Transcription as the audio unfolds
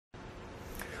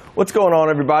What's going on,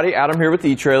 everybody? Adam here with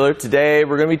eTrailer. Today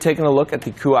we're going to be taking a look at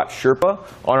the Kuat Sherpa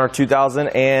on our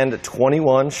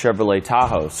 2021 Chevrolet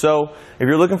Tahoe. So if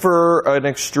you're looking for an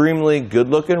extremely good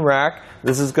looking rack,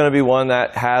 this is going to be one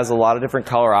that has a lot of different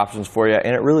color options for you,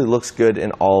 and it really looks good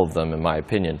in all of them in my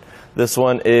opinion. This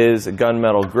one is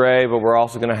gunmetal gray, but we're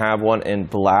also going to have one in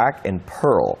black and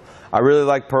pearl. I really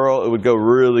like pearl. It would go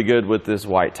really good with this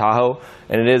white Tahoe,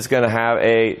 and it is going to have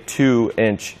a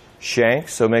 2-inch shank,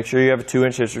 so make sure you have a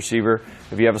 2-inch hitch receiver.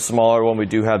 If you have a smaller one, we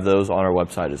do have those on our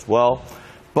website as well.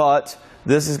 But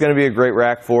this is going to be a great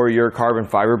rack for your carbon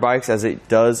fiber bikes, as it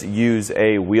does use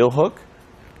a wheel hook,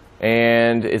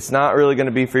 and it's not really going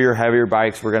to be for your heavier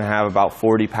bikes. We're going to have about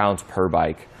 40 pounds per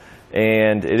bike,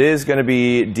 and it is going to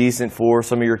be decent for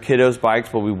some of your kiddos bikes,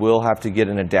 but we will have to get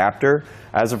an adapter.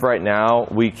 As of right now,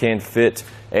 we can fit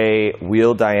a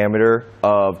wheel diameter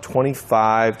of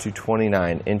 25 to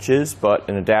 29 inches, but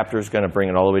an adapter is going to bring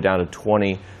it all the way down to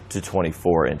 20 to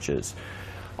 24 inches.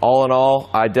 All in all,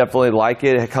 I definitely like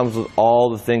it. It comes with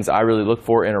all the things I really look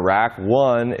for in a rack.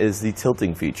 One is the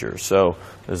tilting feature. So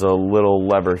there's a little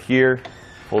lever here.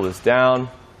 Pull this down.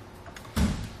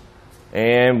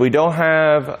 And we don't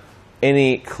have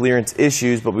any clearance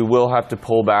issues, but we will have to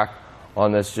pull back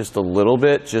on this just a little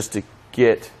bit just to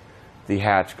get the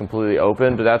hatch completely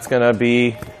open, but that's going to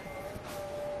be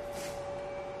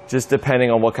just depending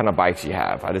on what kind of bikes you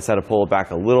have. I just had to pull it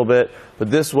back a little bit,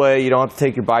 but this way you don't have to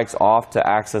take your bikes off to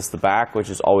access the back, which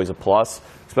is always a plus,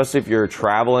 especially if you're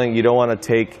traveling. You don't want to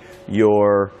take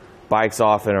your bikes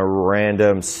off in a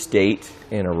random state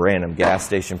in a random gas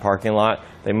station parking lot.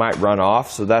 They might run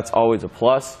off, so that's always a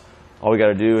plus. All we got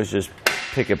to do is just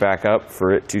pick it back up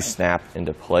for it to snap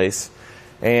into place.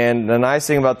 And the nice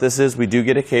thing about this is we do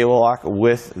get a cable lock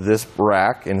with this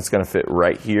rack, and it's going to fit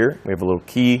right here. We have a little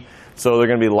key, so they're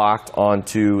going to be locked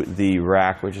onto the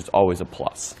rack, which is always a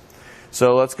plus.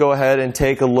 So let's go ahead and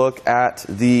take a look at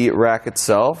the rack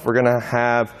itself. We're going to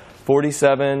have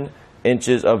 47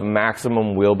 inches of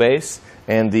maximum wheelbase,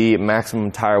 and the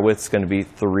maximum tire width is going to be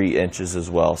 3 inches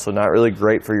as well. So not really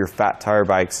great for your fat tire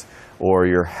bikes or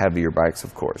your heavier bikes,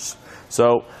 of course.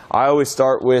 So I always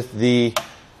start with the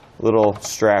little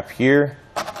strap here,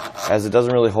 as it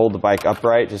doesn't really hold the bike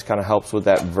upright, just kind of helps with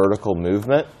that vertical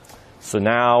movement. So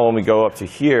now when we go up to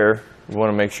here, we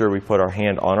want to make sure we put our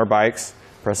hand on our bikes,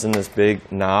 press in this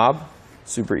big knob,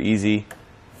 super easy,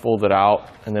 fold it out,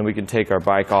 and then we can take our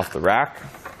bike off the rack.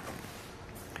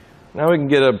 Now we can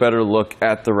get a better look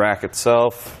at the rack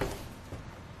itself.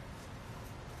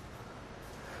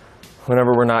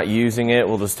 Whenever we're not using it,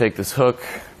 we'll just take this hook,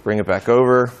 bring it back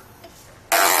over,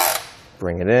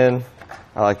 bring it in.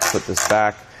 I like to put this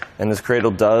back, and this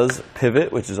cradle does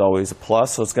pivot, which is always a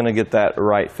plus, so it's going to get that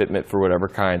right fitment for whatever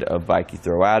kind of bike you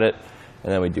throw at it.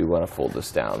 And then we do want to fold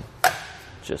this down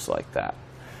just like that.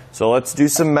 So let's do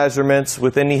some measurements.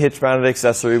 With any hitch mounted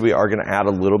accessory, we are going to add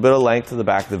a little bit of length to the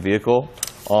back of the vehicle.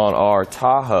 On our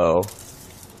Tahoe,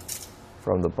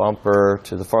 from the bumper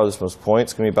to the farthest most point,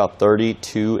 it's going to be about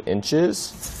 32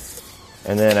 inches.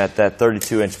 And then at that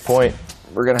 32-inch point,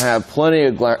 we're going to have plenty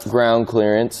of ground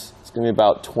clearance. It's going to be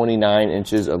about 29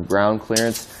 inches of ground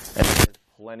clearance, and there's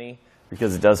plenty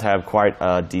because it does have quite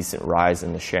a decent rise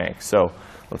in the shank. So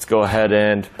let's go ahead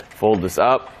and fold this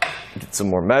up, get some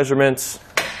more measurements.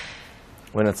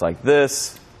 When it's like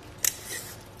this,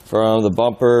 from the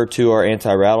bumper to our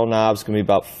anti-rattle knob, it's going to be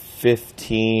about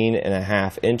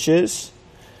 15.5 inches.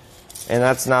 And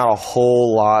that's not a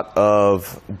whole lot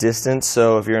of distance,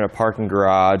 so if you're in a parking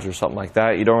garage or something like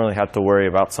that, you don't really have to worry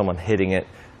about someone hitting it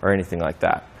or anything like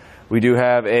that. We do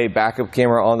have a backup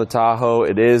camera on the Tahoe.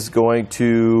 It is going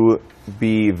to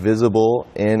be visible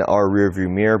in our rear view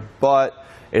mirror, but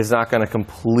it's not going to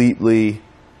completely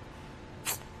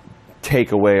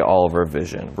take away all of our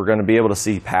vision. We're going to be able to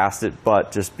see past it,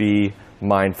 but just be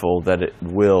mindful that it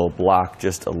will block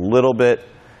just a little bit,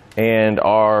 and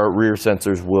our rear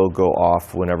sensors will go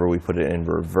off whenever we put it in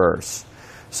reverse.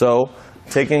 So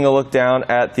taking a look down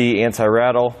at the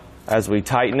anti-rattle as we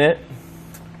tighten it,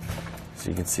 so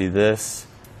you can see this,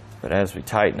 but as we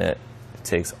tighten it, it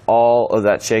takes all of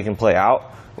that shake and play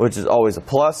out, which is always a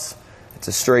plus. It's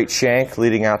a straight shank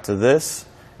leading out to this,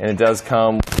 and it does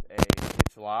come with a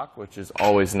hitch lock, which is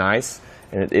always nice,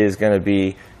 and it is going to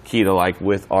be key to like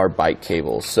with our bike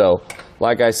cables. So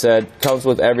like I said, comes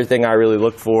with everything I really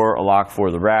look for: a lock for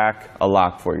the rack, a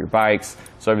lock for your bikes,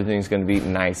 so everything's going to be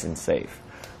nice and safe.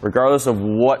 Regardless of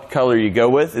what color you go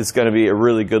with, it's going to be a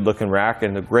really good looking rack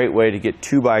and a great way to get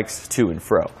two bikes to and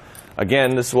fro.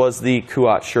 Again, this was the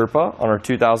Kuat Sherpa on our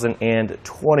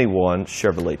 2021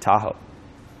 Chevrolet Tahoe.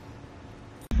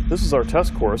 This is our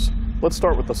test course. Let's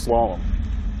start with the slalom.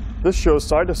 This shows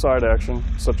side-to-side action,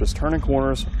 such as turning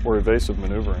corners or evasive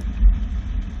maneuvering.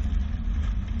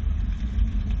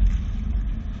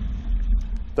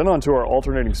 Then on to our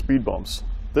alternating speed bumps.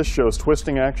 This shows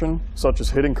twisting action, such as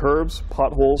hitting curbs,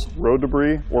 potholes, road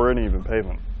debris, or uneven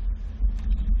pavement.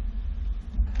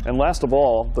 And last of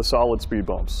all, the solid speed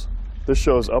bumps. This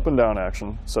shows up and down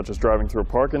action, such as driving through a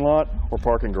parking lot or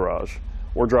parking garage,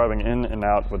 or driving in and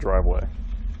out of a driveway.